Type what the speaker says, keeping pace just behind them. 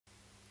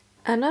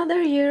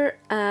Another year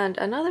and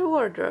another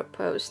wardrobe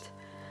post.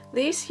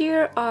 This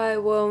year I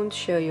won't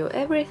show you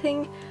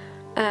everything,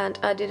 and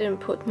I didn't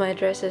put my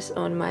dresses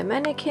on my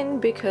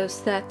mannequin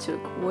because that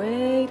took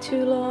way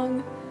too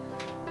long.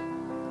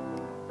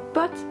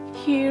 But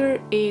here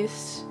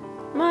is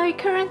my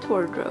current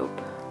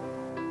wardrobe.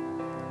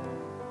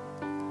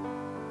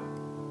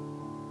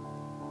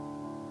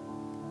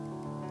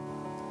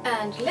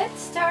 And let's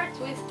start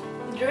with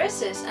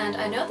dresses, and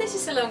I know this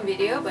is a long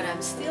video, but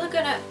I'm still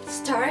gonna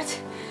start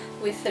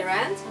with the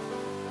rant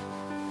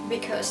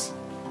because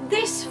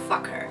this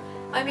fucker.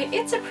 I mean,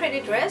 it's a pretty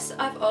dress,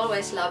 I've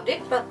always loved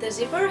it, but the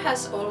zipper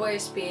has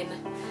always been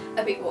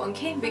a bit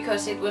wonky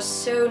because it was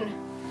sewn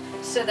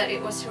so that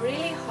it was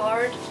really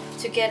hard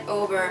to get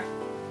over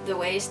the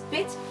waist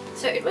bit.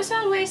 So it was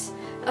always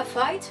a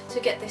fight to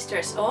get this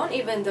dress on,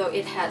 even though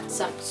it had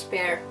some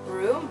spare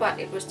room, but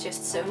it was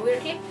just sewn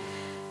weirdly.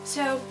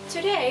 So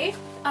today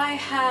I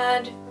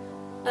had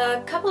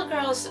a couple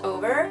girls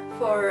over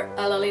for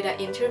a Lolita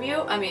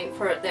interview, I mean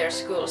for their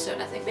school, so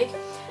nothing big.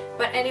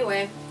 But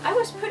anyway, I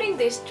was putting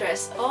this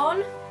dress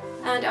on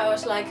and I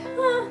was like,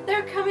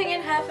 they're coming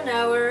in half an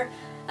hour,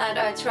 and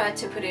I tried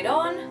to put it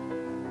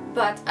on,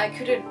 but I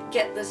couldn't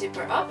get the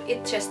zipper up,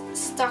 it just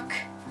stuck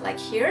like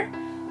here,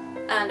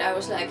 and I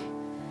was like,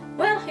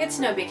 well, it's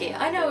no biggie,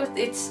 I know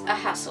it's a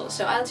hassle,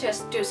 so I'll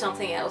just do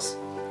something else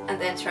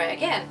and then try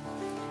again.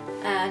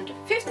 And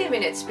 15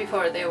 minutes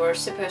before they were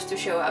supposed to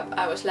show up,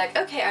 I was like,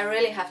 okay, I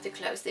really have to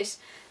close this.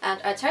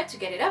 And I tried to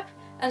get it up,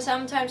 and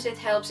sometimes it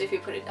helps if you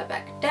put it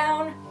back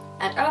down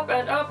and up,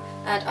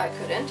 and I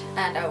couldn't.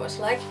 And I was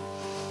like,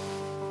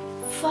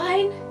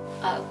 fine,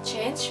 I'll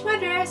change my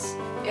dress.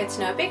 It's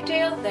no big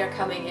deal, they're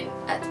coming in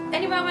at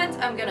any moment.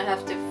 I'm gonna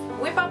have to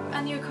whip up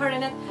a new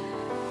coordinate,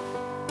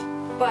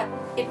 but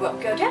it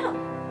won't go down.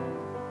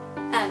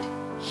 And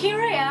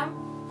here I am,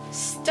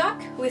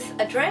 stuck with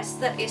a dress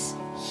that is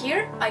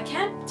here. I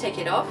can't take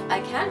it off, I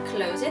can't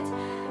close it,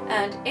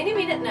 and any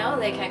minute now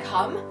they can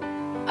come.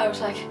 I was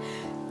like,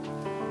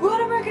 what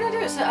am I gonna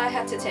do? So I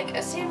had to take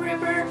a seam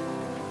ripper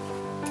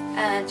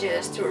and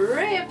just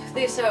rip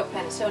this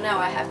open. So now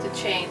I have to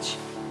change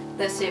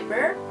the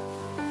zipper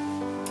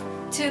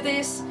to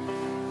this.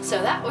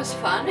 So that was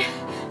fun.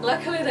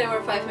 Luckily they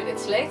were 5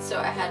 minutes late, so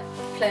I had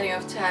plenty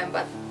of time,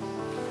 but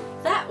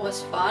that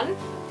was fun.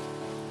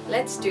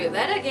 Let's do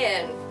that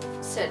again,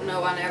 said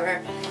no one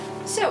ever.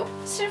 So,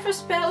 Surfer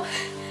Spell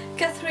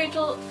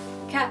Cathedral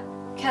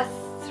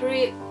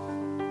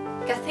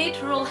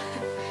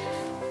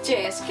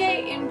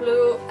JSK in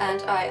blue,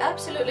 and I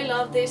absolutely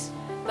love this,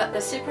 but the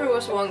zipper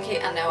was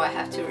wonky and now I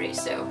have to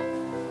re-sew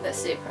the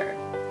zipper.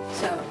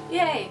 So,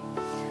 yay!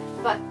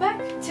 But back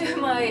to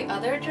my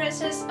other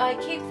dresses, I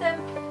keep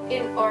them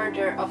in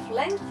order of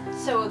length,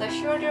 so the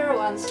shorter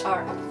ones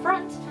are up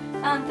front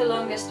and the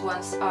longest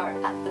ones are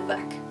at the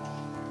back.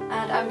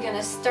 And I'm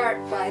gonna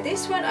start by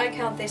this one. I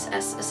count this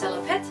as a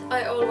salopette.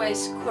 I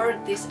always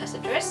cord this as a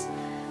dress.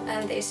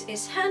 And this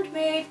is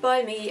handmade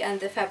by me and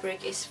the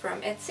fabric is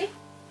from Etsy.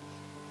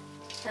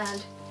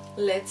 And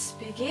let's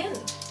begin.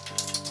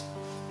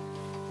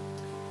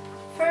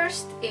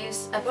 First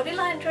is a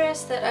bodyline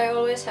dress that I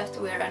always have to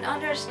wear an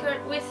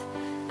underskirt with.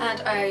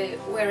 And I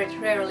wear it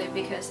rarely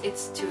because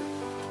it's too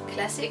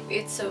classic,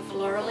 it's so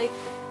florally.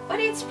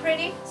 But it's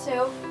pretty,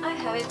 so I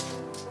have it.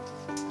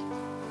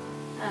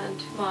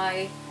 And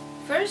my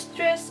first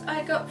dress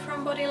I got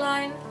from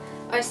Bodyline.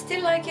 I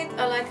still like it,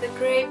 I like the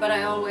grey, but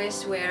I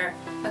always wear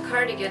a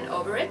cardigan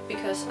over it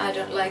because I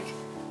don't like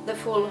the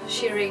full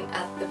shearing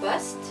at the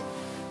bust.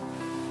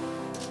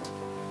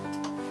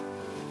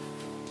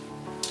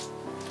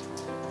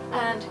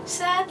 And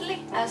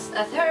sadly, as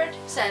a third,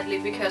 sadly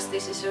because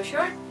this is so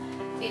short,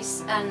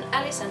 is an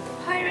Alice and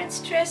the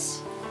Pirates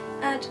dress.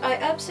 And I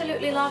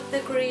absolutely love the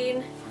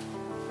green,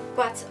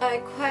 but I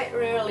quite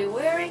rarely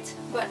wear it,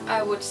 but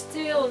I would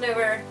still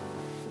never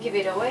give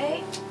it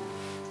away.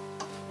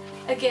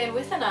 Again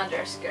with an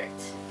underskirt.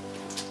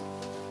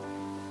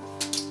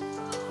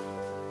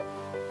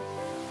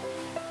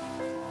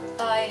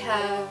 I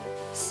have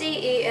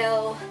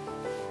CEL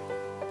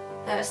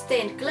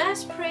stained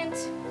glass print,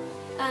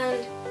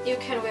 and you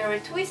can wear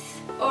it with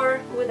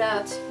or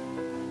without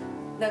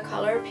the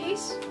color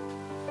piece.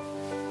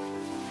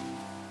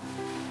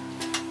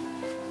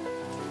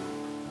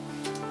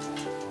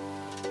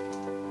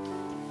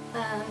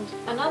 And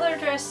another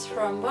dress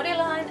from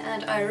Bodyline,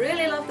 and I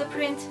really love the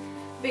print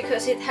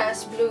because it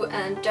has blue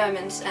and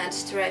diamonds and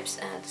stripes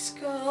and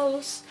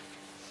skulls.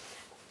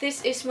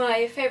 This is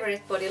my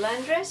favorite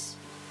Bodyline dress,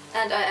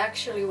 and I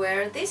actually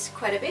wear this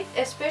quite a bit,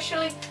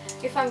 especially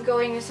if I'm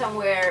going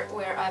somewhere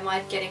where I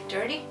might get it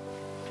dirty.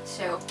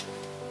 So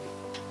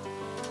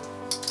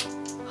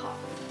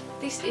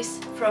this is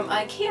from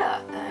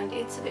IKEA and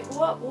it's a bit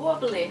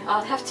wobbly.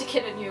 I'll have to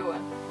get a new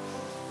one.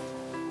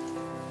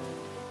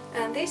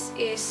 And this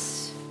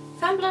is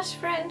Fambla's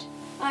Friend.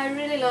 I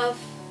really love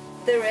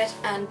the red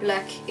and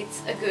black.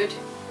 It's a good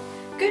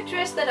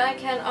dress that I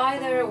can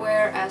either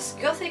wear as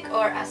gothic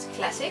or as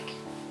classic.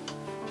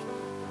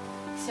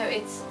 So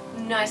it's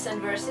nice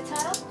and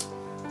versatile.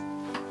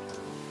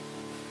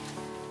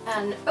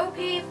 an OP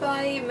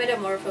by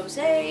Metamorphose,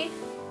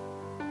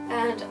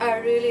 and I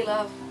really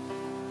love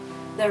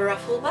the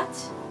ruffle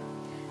butt.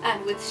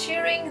 And with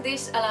shearing,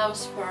 this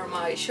allows for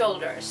my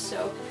shoulders,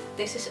 so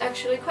this is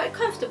actually quite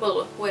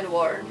comfortable when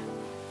worn.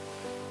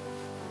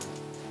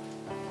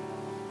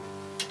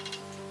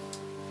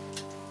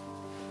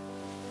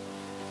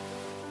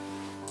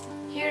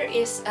 Here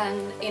is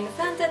an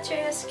Infanta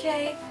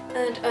JSK,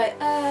 and I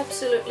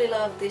absolutely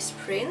love this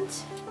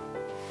print.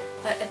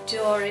 I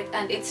adore it,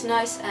 and it's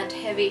nice and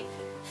heavy,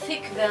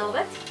 thick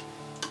velvet,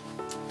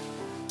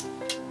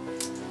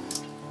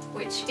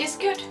 which is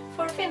good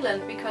for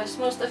Finland because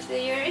most of the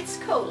year it's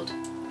cold.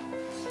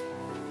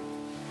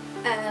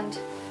 And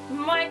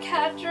my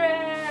cat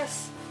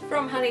dress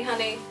from Honey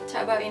Honey,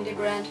 Taba indie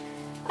brand.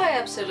 I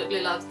absolutely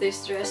love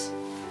this dress.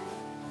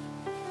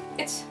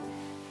 It's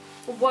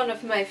one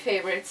of my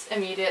favorites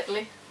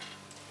immediately.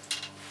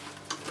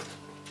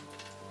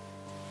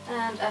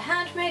 And a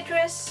handmade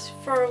dress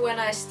for when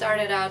I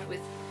started out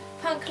with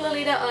Punk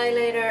Lolita. I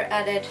later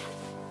added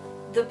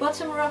the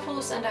bottom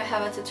ruffles, and I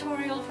have a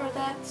tutorial for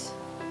that.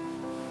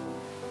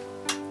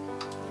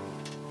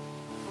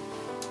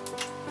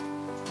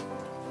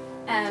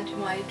 And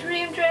my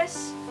dream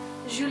dress,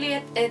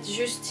 Juliette et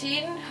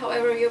Justine,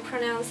 however you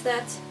pronounce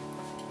that.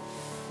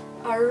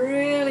 I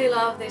really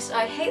love this.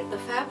 I hate the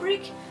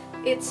fabric.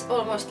 It's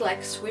almost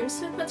like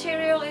swimsuit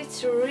material.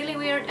 It's really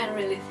weird and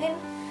really thin,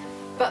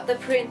 but the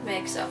print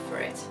makes up for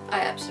it.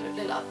 I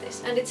absolutely love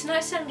this, and it's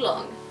nice and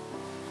long.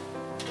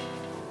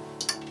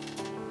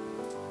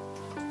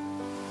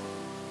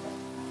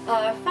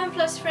 A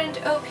FunPlus Friend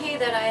OP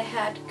that I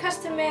had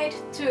custom made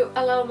to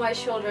allow my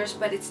shoulders,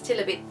 but it's still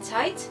a bit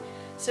tight,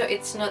 so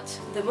it's not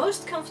the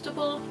most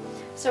comfortable.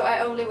 So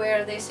I only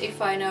wear this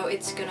if I know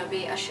it's gonna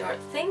be a short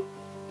thing.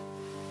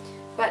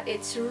 But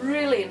it's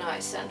really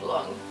nice and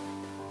long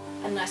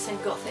and nice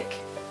and gothic.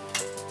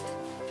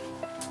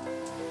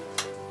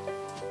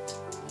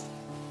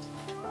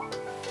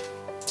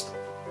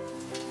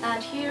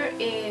 And here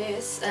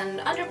is an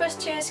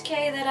underbust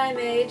JSK that I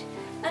made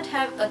and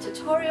have a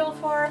tutorial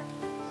for,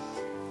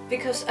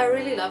 because I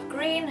really love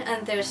green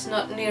and there's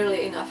not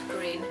nearly enough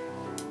green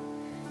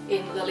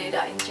in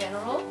Lolita in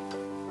general.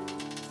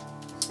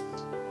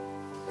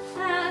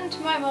 And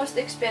my most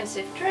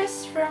expensive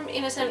dress from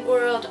Innocent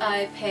World,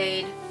 I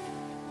paid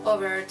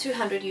over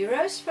 200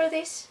 euros for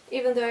this,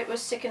 even though it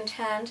was second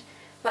hand,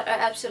 but I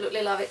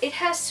absolutely love it. It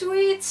has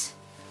sweets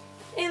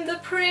in the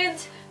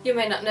print. You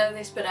may not know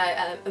this, but I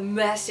am a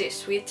massive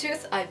sweet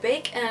tooth. I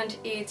bake and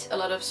eat a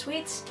lot of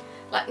sweets,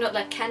 like not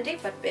like candy,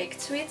 but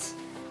baked sweets.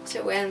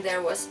 So when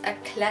there was a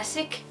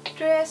classic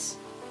dress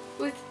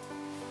with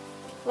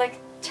like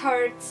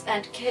tarts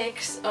and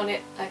cakes on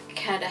it, I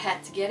kinda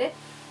had to get it.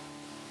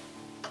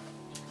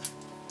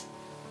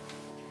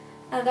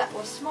 And that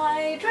was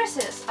my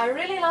dresses. I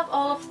really love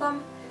all of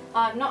them.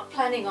 I'm not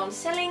planning on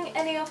selling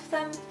any of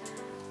them.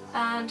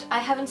 And I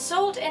haven't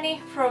sold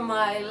any from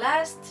my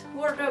last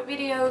wardrobe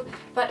video,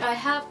 but I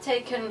have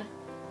taken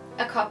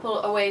a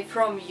couple away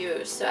from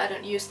use, so I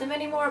don't use them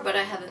anymore, but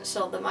I haven't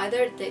sold them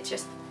either. They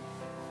just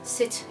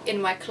sit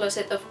in my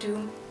closet of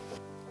doom.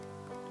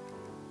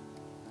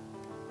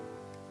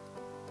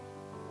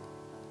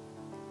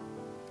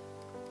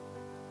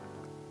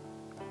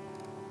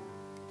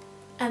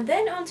 And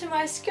then onto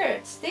my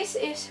skirts. This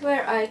is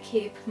where I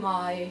keep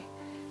my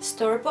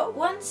store-bought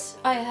ones.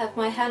 I have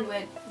my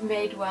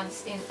handmade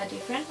ones in a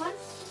different one.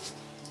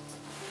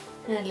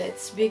 And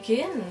let's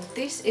begin.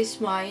 This is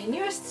my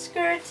newest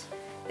skirt.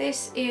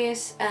 This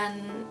is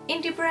an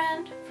indie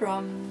brand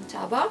from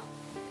Taba,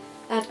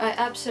 and I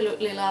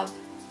absolutely love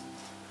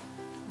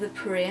the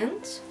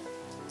print.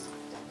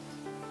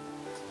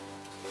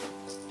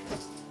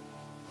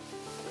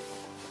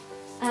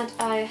 And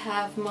I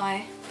have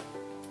my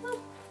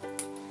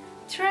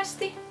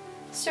trusty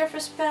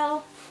Surface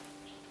Belle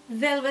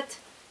velvet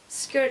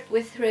skirt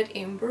with red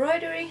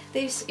embroidery.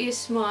 This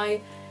is my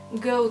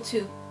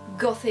go-to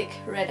gothic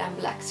red and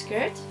black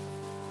skirt.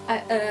 I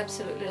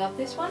absolutely love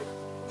this one,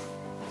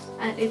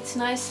 and it's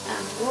nice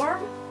and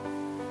warm.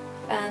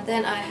 And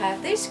then I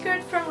have this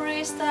skirt from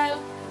Restyle,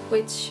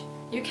 which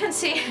you can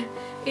see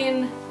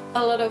in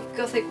a lot of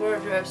gothic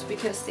wardrobes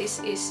because this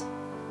is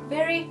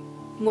very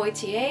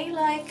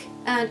moitié-like,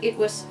 and it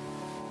was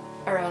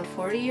around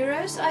 40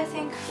 euros I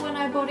think when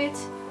I bought it.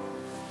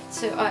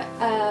 So I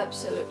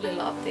absolutely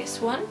love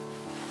this one.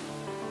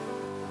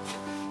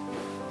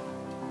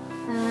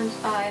 And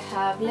I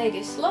have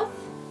Lady Sloth.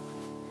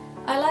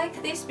 I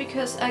like this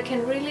because I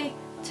can really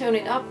tone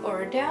it up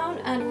or down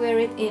and wear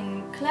it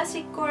in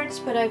classic chords,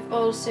 but I've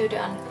also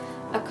done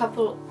a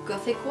couple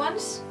gothic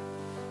ones.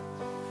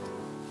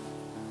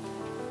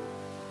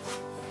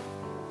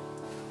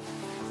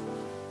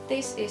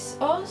 This is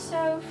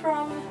also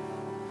from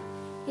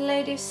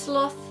Lady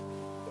Sloth.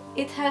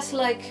 It has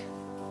like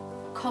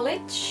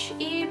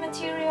college-y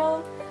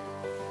material,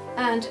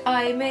 and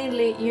I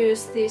mainly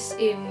use this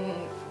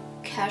in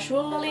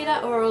casual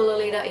Lolita or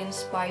Lolita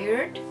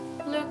inspired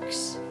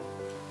looks.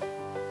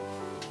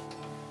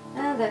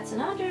 And that's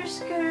an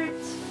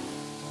underskirt.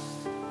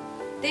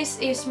 this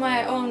is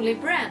my only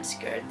brand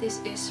skirt.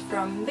 This is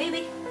from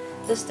Baby,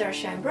 the Star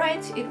Shine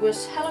Bright. It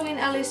was Halloween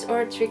Alice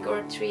or Trick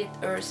or Treat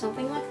or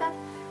something like that.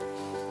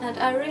 And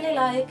I really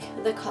like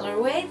the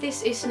colorway.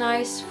 This is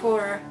nice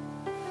for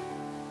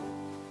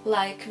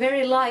like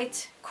very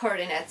light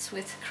coordinates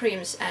with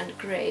creams and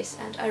greys,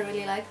 and I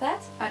really like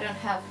that. I don't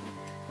have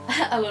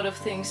a lot of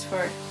things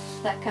for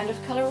that kind of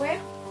colorway.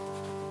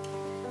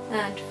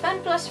 And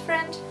Fan Plus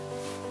Friend.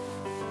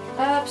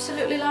 I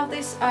absolutely love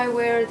this. I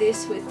wear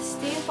this with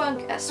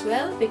steampunk as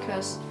well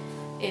because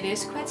it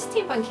is quite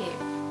steampunky.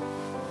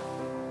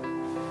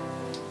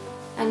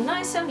 And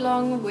nice and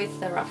long with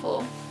the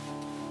ruffle.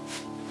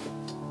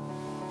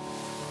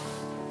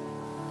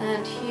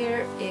 And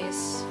here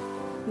is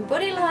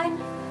bodyline.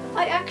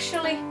 I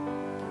actually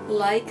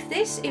like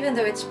this, even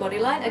though it's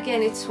bodyline.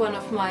 Again, it's one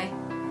of my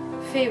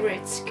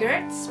favorite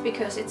skirts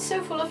because it's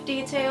so full of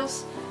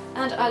details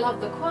and I love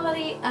the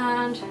quality,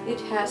 and it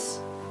has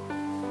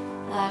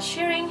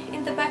shirring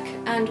in the back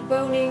and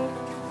boning.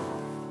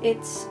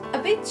 It's a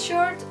bit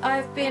short.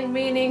 I've been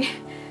meaning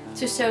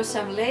to sew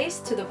some lace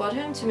to the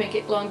bottom to make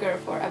it longer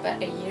for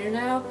about a year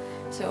now,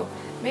 so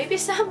maybe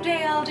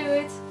someday I'll do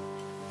it.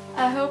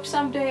 I hope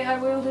someday I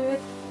will do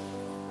it.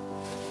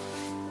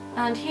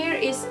 And here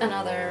is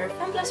another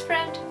Fan Plus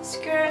Friend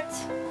skirt,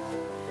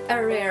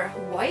 a rare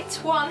white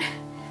one,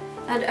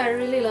 and I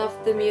really love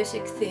the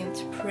music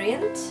themed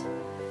print.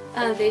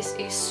 And this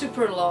is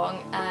super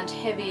long and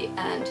heavy,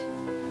 and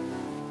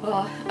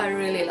oh, I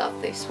really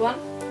love this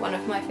one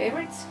of my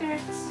favorite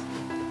skirts.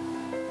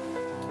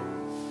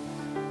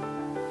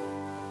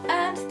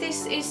 And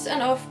this is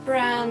an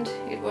off-brand,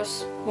 it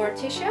was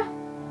Morticia?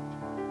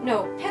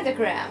 No,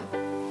 Pentagram.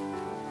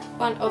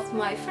 One of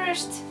my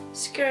first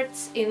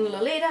skirts in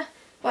Lolita,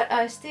 but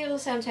I still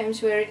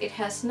sometimes wear it. It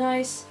has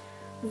nice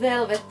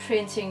velvet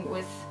printing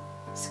with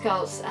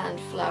skulls and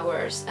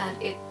flowers,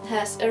 and it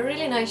has a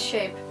really nice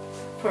shape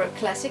for a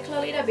classic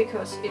Lolita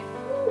because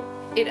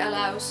it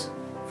allows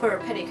for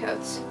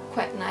petticoats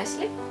quite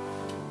nicely.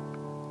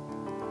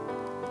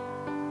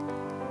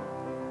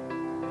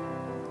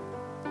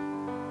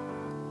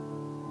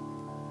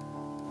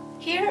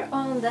 Here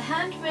on the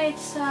handmade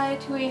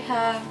side we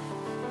have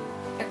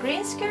a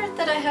green skirt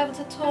that I have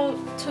a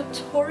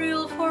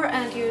tutorial for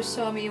and you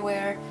saw me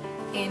wear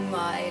in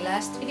my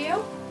last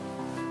video.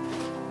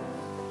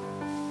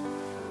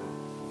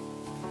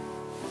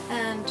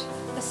 And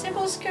a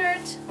simple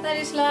skirt that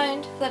is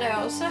lined that I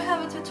also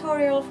have a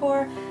tutorial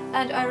for,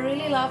 and I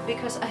really love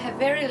because I have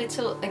very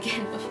little,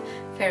 again, of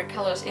fair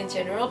colors in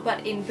general,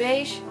 but in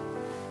beige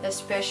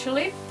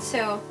especially,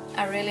 so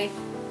I really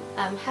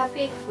am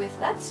happy with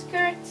that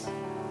skirt.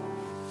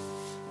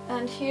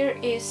 And here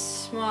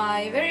is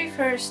my very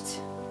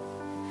first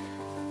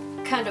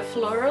kind of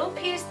floral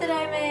piece that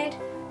I made,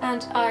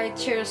 and I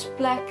chose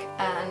black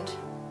and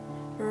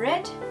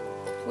red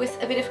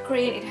with a bit of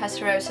green. It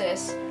has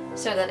roses,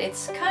 so that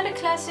it's kind of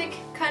classic,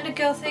 kind of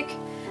gothic.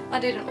 I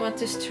didn't want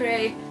to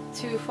stray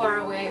too far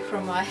away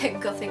from my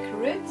gothic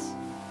roots.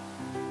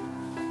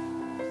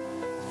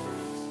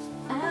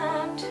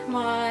 And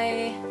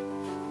my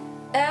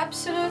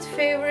absolute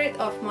favorite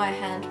of my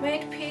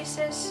handmade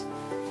pieces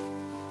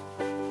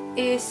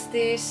is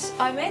this.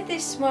 I made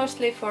this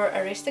mostly for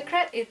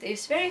Aristocrat. It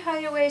is very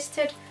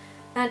high-waisted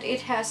and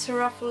it has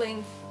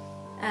ruffling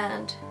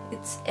and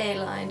it's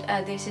A-lined,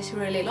 and this is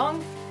really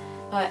long.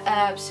 I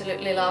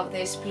absolutely love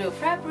this blue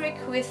fabric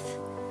with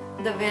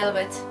the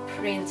velvet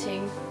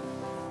printing.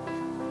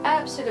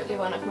 Absolutely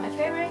one of my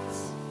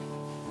favorites.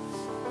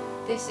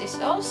 This is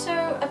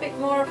also a bit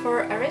more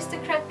for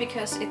Aristocrat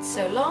because it's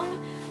so long.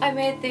 I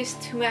made this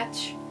to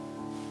match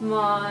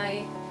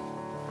my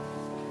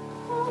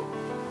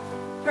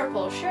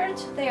purple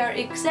shirt. They are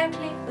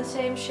exactly the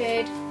same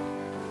shade,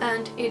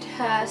 and it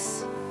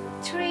has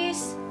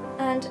trees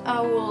and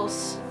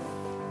owls.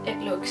 It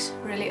looks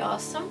really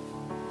awesome.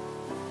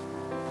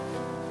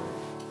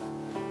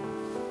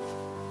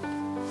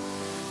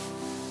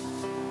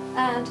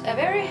 And a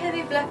very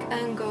heavy black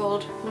and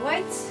gold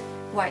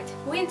white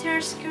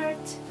winter skirt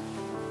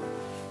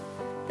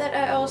that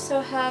I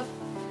also have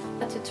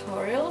a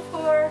tutorial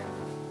for.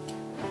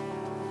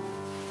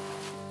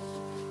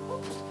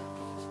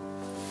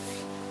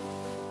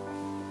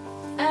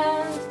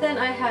 And then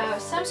I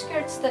have some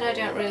skirts that I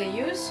don't really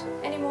use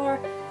anymore,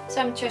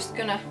 so I'm just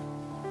gonna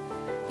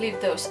leave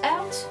those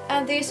out.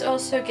 And these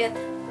also get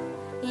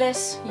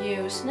less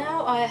use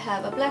now. I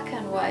have a black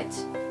and white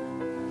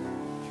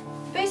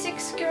basic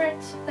skirt.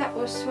 That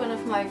was one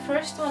of my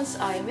first ones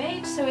I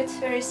made, so it's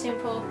very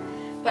simple,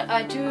 but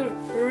I do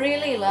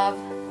really love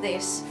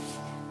this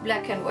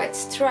black and white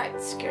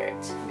striped skirt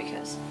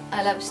because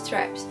I love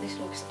stripes. This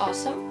looks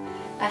awesome.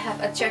 I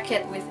have a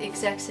jacket with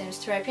exact same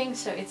striping,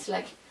 so it's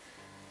like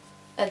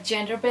a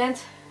gender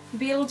bent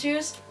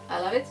Beetlejuice. I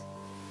love it.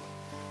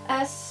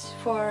 As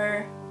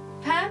for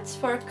pants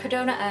for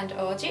Kodona and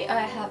Ouji,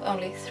 I have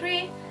only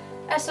 3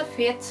 as of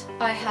yet.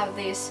 I have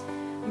this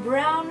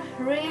brown,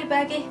 really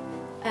baggy,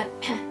 and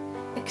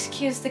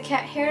excuse the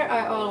cat hair,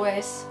 I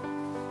always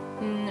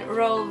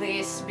roll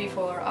these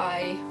before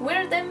I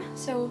wear them,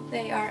 so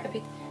they are a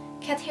bit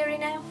cat hairy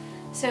now.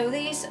 So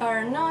these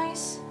are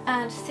nice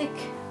and thick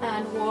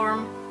and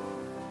warm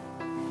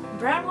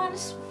brown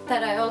ones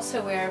that I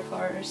also wear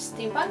for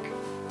steampunk.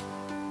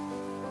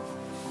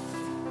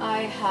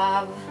 I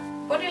have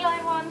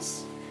bodyline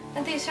ones,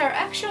 and these are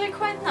actually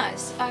quite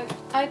nice.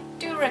 I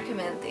do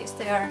recommend these.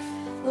 They are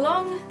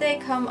long, they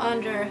come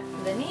under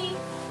the knee.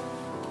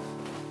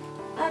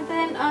 And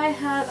then I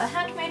have a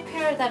handmade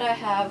pair that I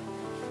have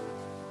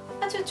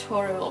a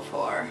tutorial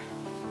for.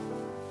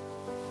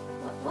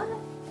 What?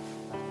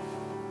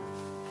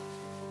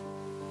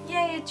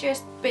 Yeah, it's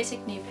just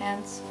basic knee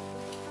pants.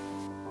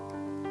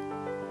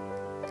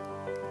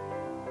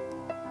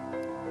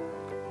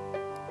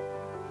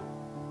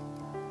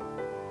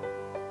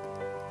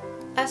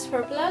 As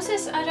for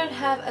blouses, I don't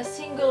have a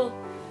single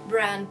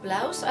brand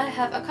blouse. I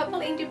have a couple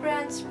indie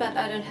brands, but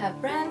I don't have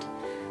brand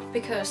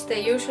because they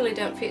usually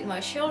don't fit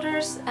my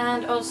shoulders,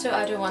 and also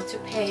I don't want to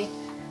pay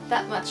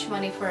that much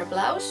money for a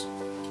blouse.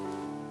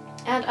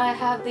 And I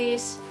have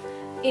these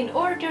in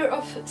order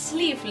of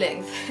sleeve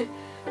length.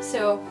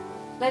 So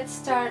let's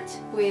start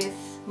with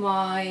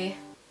my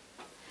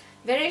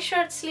very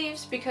short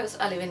sleeves because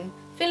I live in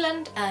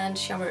Finland and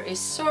summer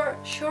is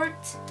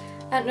short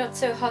and not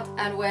so hot,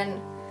 and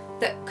when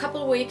the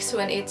couple weeks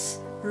when it's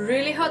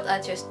really hot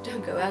I just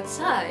don't go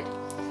outside.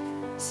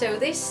 So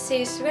this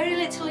is very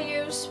little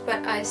use,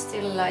 but I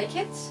still like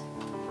it.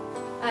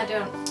 I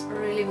don't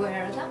really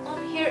wear that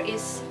one. Here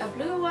is a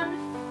blue one.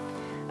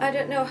 I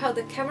don't know how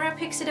the camera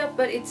picks it up,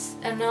 but it's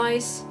a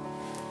nice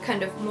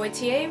kind of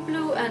moitié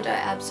blue and I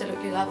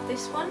absolutely love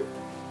this one.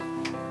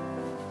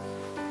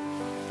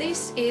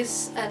 This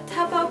is a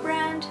Taobao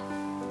brand.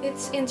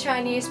 It's in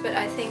Chinese, but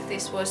I think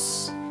this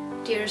was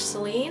Dear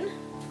Celine.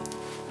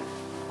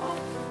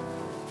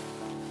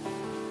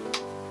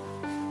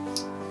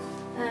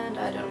 And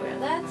I don't wear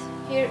that.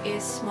 Here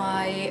is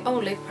my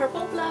only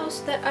purple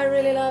blouse that I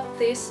really love.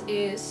 This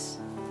is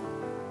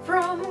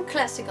from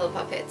Classical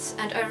Puppets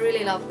and I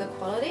really love the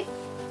quality.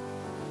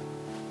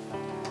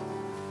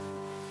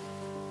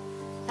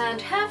 And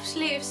half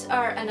sleeves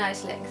are a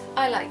nice length.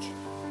 I like.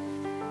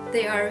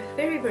 They are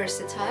very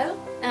versatile,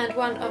 and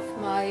one of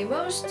my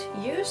most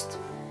used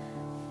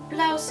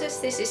blouses,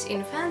 this is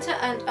in Fanta,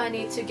 and I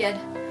need to get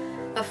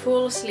a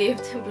full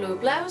sleeved blue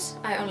blouse.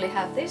 I only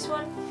have this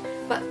one,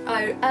 but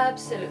I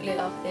absolutely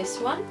love this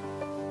one.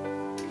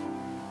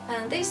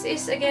 And this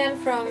is again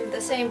from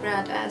the same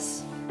brand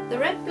as the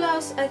red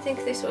blouse. I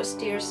think this was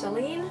Dear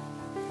Celine.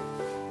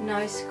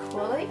 Nice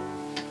quality.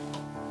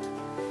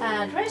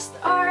 And rest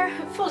are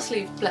full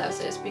sleeved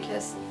blouses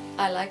because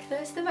I like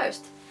those the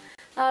most.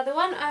 The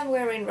one I'm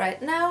wearing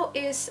right now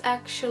is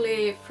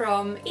actually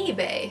from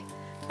eBay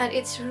and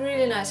it's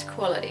really nice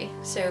quality.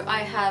 So I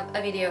have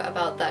a video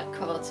about that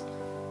called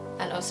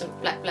An Awesome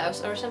Black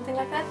Blouse or something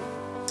like that.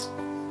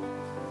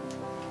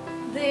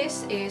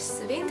 This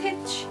is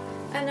vintage,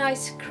 a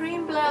nice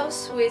cream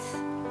blouse with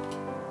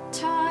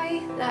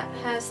tie that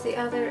has the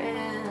other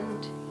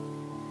end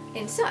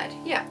inside.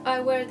 Yeah, I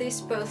wear this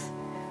both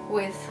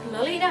with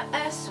Lolita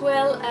as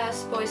well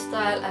as boy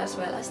style as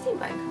well as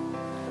steampunk.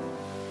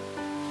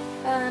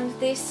 And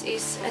this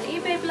is an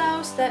eBay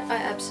blouse that I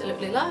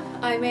absolutely love.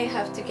 I may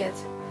have to get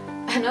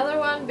another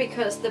one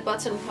because the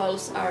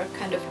buttonholes are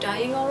kind of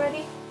dying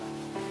already.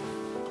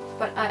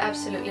 But I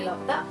absolutely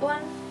love that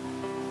one.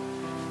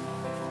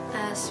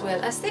 As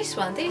well as this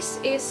one. This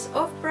is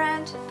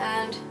off-brand,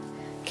 and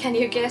can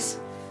you guess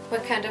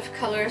what kind of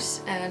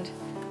colors and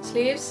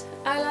sleeves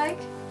I like?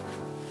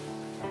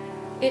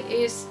 It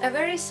is a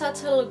very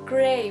subtle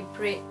grey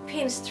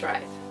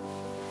pinstripe,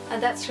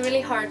 and that's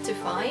really hard to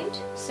find,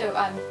 so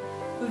I'm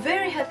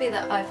very happy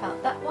that I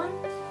found that one.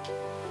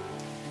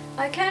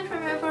 I can't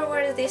remember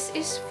where this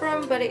is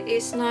from, but it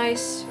is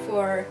nice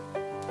for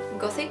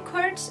gothic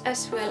cards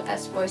as well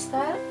as boy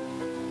style.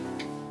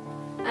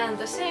 And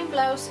the same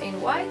blouse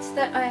in white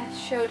that I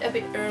showed a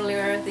bit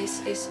earlier,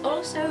 this is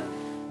also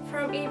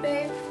from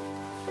eBay.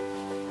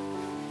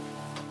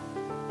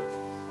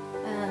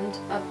 And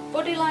a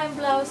bodyline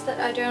blouse that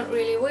I don't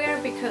really wear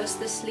because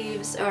the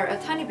sleeves are a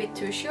tiny bit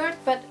too short,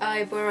 but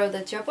I borrow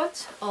the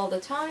jabot all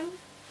the time.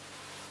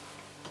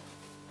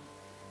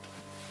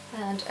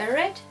 And a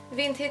red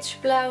vintage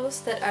blouse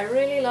that I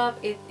really love.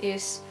 It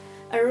is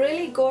a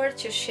really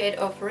gorgeous shade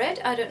of red.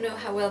 I don't know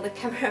how well the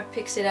camera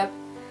picks it up.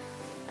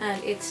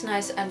 And it's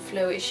nice and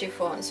flowy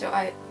chiffon, so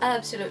I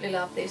absolutely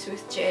love this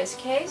with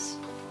JSKs.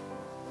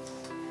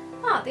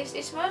 This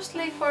is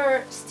mostly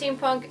for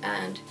steampunk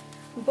and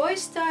boy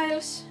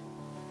styles.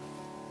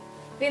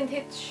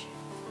 Vintage.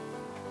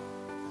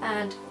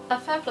 And a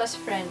fabulous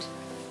friend.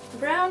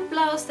 Brown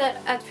blouse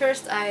that at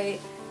first I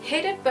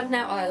hated, but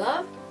now I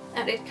love.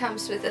 And it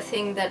comes with a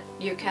thing that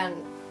you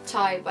can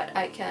tie, but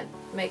I can't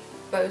make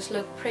bows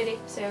look pretty,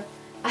 so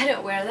I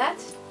don't wear that.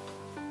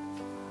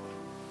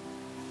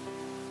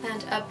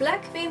 And a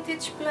black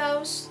vintage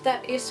blouse,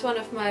 that is one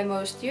of my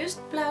most used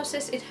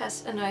blouses. It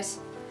has a nice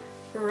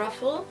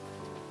ruffle.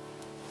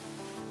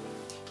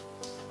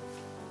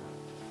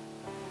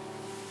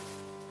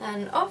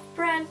 an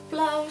off-brand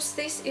blouse.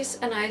 This is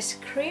a nice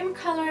cream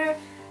color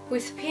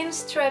with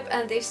pinstripe,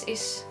 and this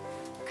is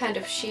kind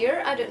of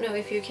sheer. I don't know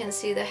if you can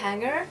see the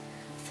hanger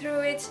through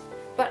it,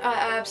 but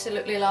I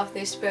absolutely love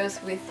this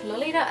both with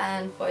Lolita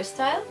and Boy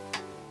Style.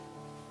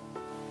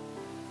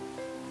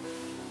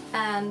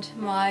 And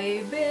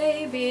my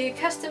baby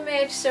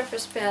custom-made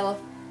Surface Belle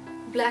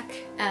black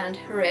and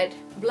red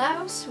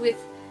blouse with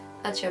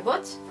a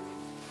jabot.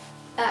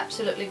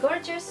 Absolutely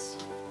gorgeous.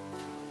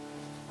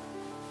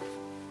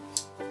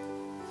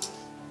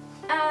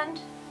 And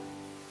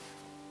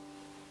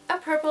a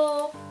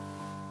purple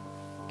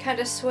kind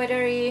of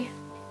sweatery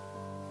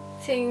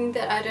thing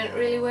that I don't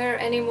really wear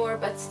anymore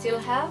but still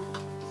have.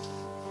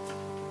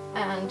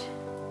 And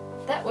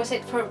that was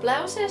it for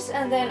blouses,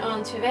 and then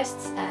on to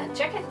vests and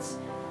jackets.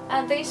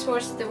 And this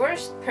was the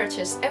worst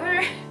purchase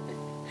ever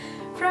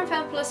from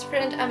Femplus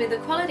print. I mean, the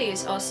quality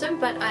is awesome,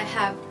 but I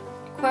have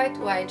quite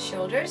wide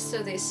shoulders,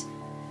 so this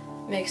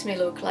makes me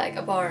look like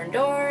a barn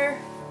door.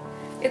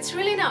 It's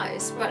really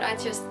nice, but I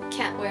just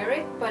can't wear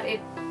it. But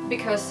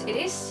because it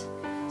is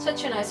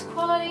such a nice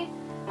quality,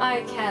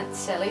 I can't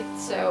sell it,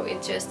 so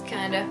it just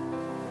kind of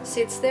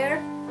sits there.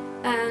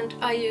 And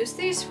I use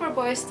these for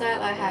Boy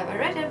Style. I have a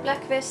red and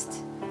black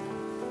vest,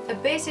 a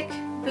basic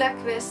black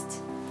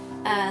vest,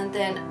 and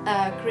then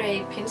a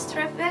grey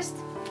pinstripe vest.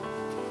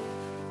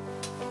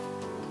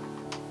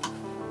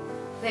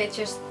 They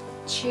just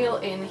chill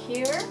in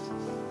here.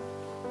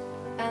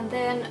 And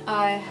then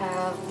I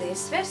have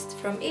this vest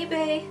from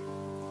eBay,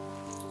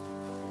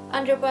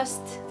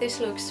 underbust.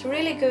 This looks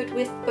really good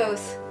with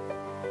both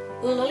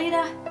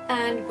Lolita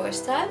and Boy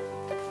Style.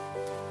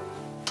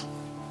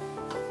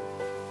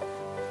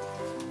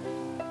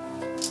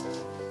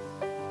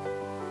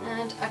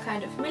 And a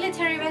kind of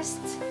military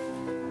vest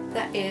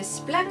that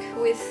is black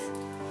with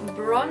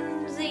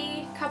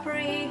bronzy,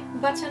 coppery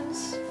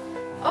buttons,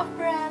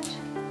 off-brand.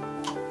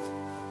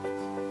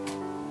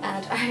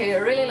 And I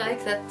really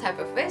like that type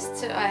of vest,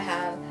 so I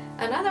have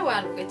another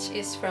one which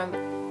is from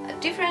a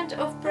different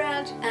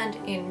off-brand and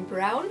in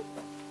brown.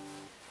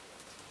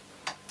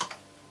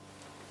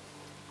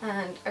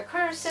 And a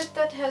corset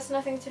that has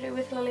nothing to do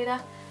with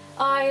Lolita.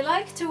 I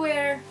like to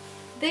wear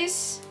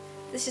this.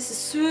 This is a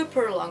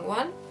super long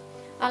one.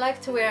 I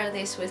like to wear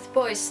this with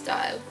Boy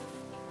Style.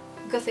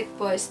 Gothic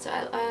Boy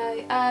Style.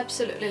 I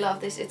absolutely love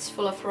this. It's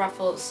full of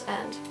ruffles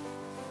and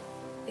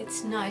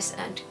it's nice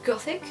and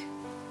gothic.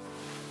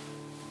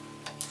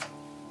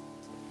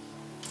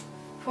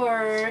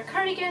 For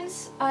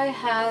cardigans, I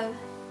have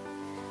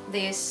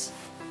this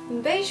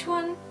beige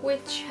one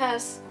which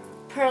has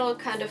pearl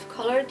kind of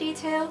color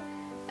detail,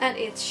 and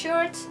it's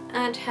short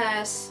and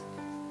has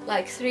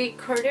like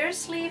 3/4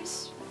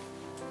 sleeves.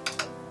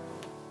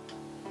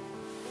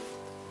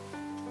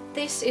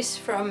 This is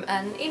from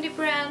an indie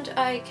brand,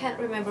 I can't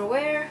remember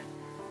where,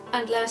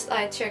 and last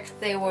I checked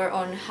they were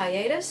on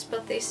hiatus,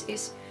 but this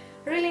is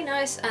really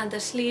nice and the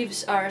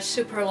sleeves are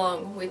super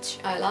long, which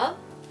I love.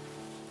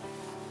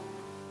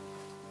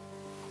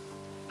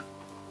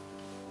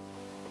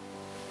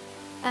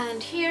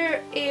 And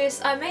here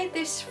is, I made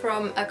this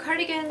from a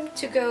cardigan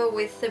to go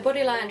with the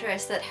bodyline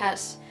dress that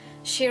has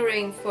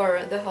shirring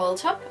for the whole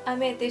top. I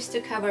made this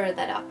to cover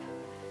that up.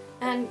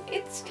 And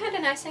it's kind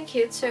of nice and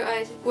cute, so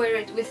I wear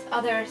it with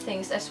other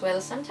things as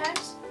well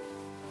sometimes.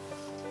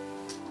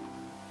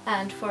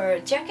 And for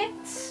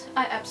jackets,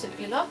 I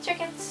absolutely love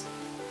jackets.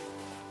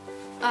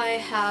 I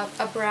have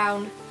a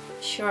brown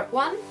short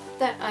one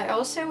that I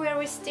also wear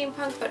with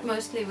steampunk, but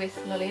mostly with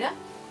Lolita.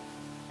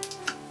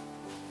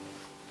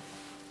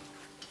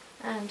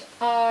 And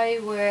I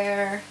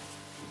wear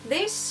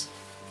this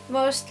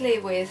mostly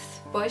with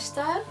Boy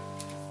Style.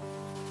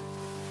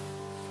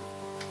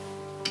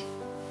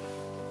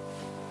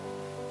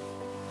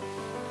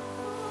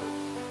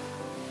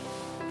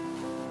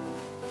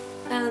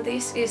 And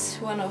this is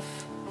one of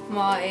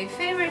my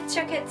favorite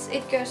jackets.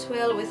 It goes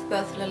well with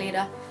both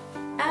Lolita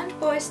and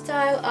Boy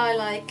Style. I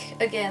like,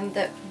 again,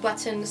 the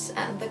buttons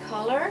and the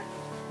color.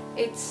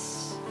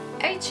 It's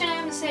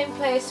H&M, the same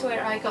place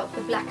where I got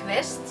the black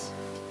vest.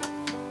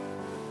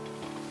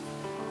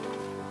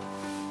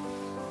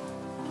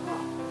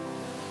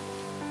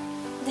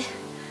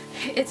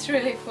 It's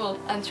really full.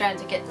 I'm trying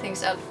to get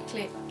things out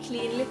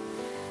cleanly.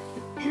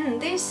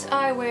 This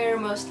I wear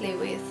mostly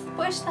with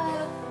Boy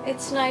Style.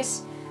 It's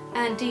nice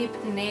and deep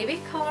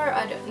navy color.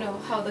 I don't know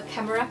how the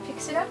camera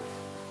picks it up.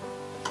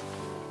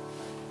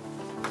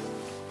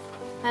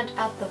 And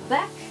at the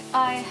back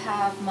I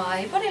have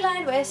my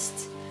bodyline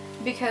vest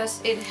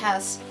because it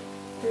has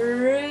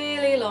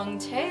really long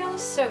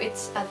tails, so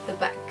it's at the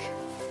back.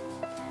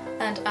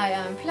 And I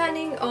am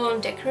planning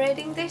on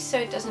decorating this so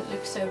it doesn't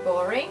look so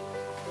boring.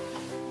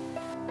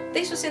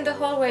 This was in the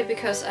hallway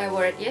because I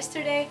wore it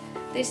yesterday.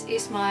 This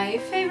is my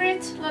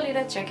favorite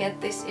Lolita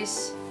jacket. This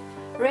is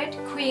Red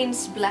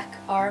Queen's Black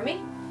Army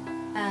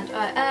and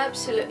I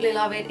absolutely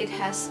love it. It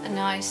has a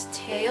nice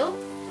tail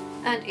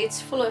and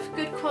it's full of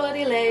good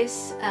quality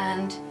lace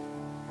and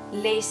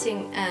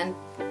lacing and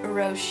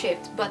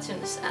rose-shaped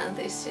buttons, and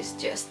this is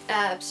just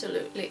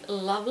absolutely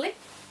lovely.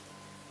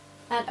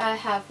 And I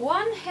have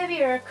one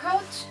heavier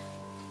coat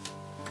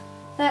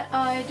that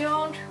I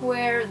don't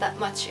wear that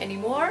much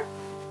anymore.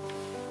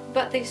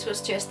 But this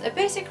was just a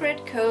basic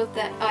red coat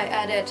that I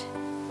added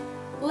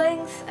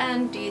length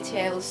and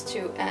details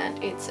to,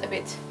 and it's a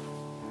bit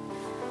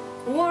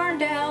worn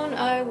down.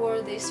 I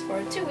wore this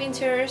for 2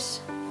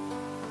 winters,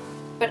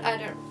 but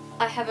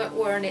I haven't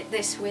worn it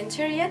this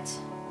winter yet.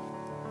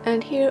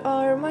 And here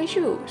are my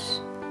shoes.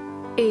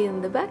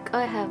 In the back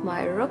I have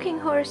my rocking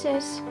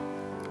horses.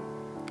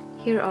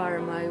 Here are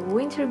my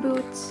winter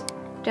boots.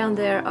 Down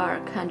there are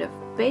kind of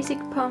basic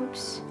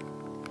pumps.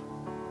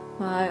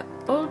 My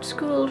old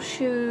school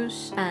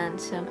shoes and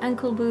some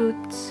ankle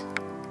boots.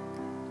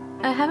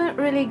 I haven't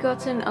really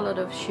gotten a lot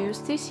of shoes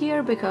this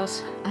year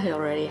because I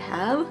already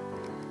have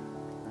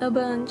a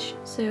bunch,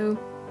 so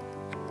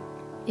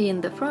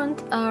in the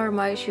front are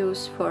my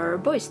shoes for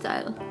boy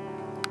style.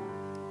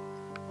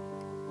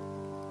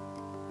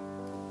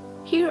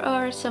 Here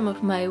are some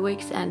of my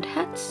wigs and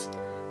hats.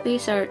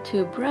 These are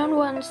 2 brown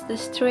ones. The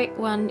straight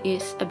one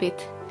is a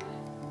bit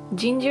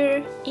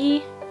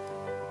ginger-y,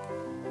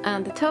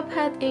 and the top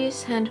hat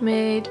is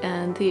handmade,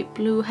 and the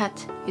blue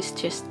hat is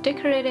just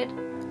decorated.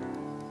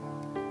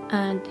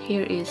 And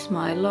here is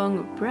my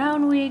long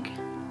brown wig.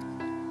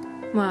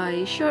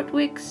 My short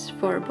wigs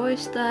for boy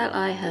style,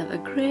 I have a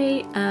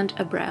grey and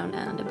a brown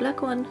and a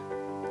black one.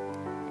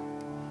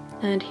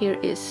 And here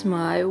is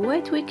my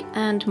white wig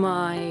and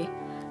my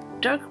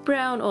dark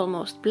brown,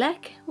 almost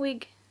black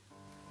wig.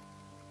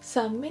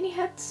 Some mini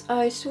hats,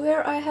 I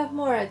swear I have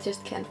more, I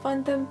just can't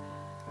find them.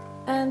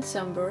 And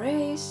some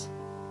berets.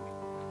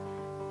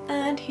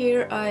 And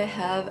here I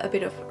have a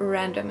bit of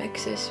random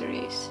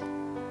accessories.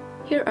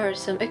 Here are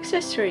some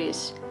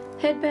accessories.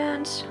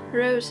 Headbands,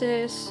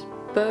 roses,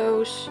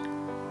 bows,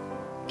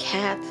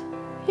 cat,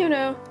 you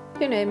know,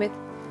 you name it.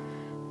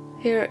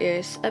 Here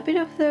is a bit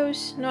of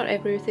those, not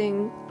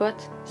everything,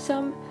 but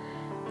some.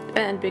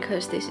 And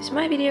because this is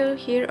my video,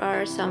 here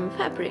are some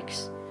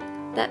fabrics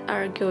that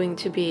are going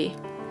to be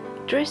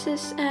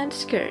dresses and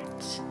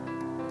skirts.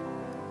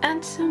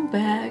 And some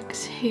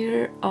bags.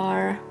 Here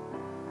are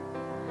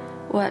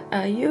what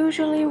I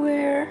usually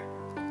wear.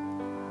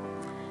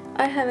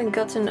 I haven't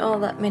gotten all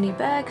that many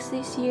bags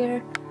this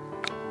year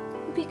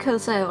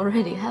because I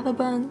already have a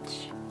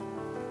bunch.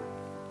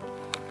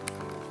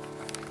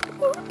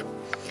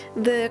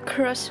 The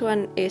cross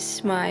one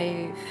is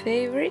my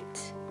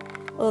favorite,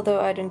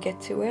 although I don't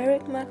get to wear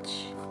it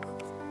much.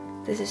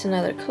 This is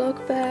another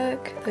cloak bag,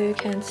 though you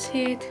can't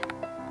see it.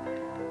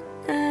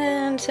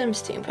 And some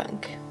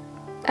steampunk.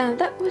 And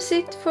that was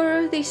it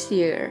for this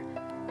year.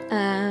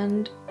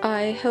 And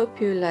I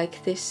hope you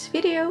like this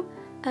video,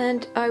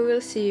 and I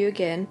will see you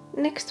again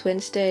next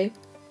Wednesday.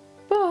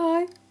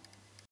 Bye!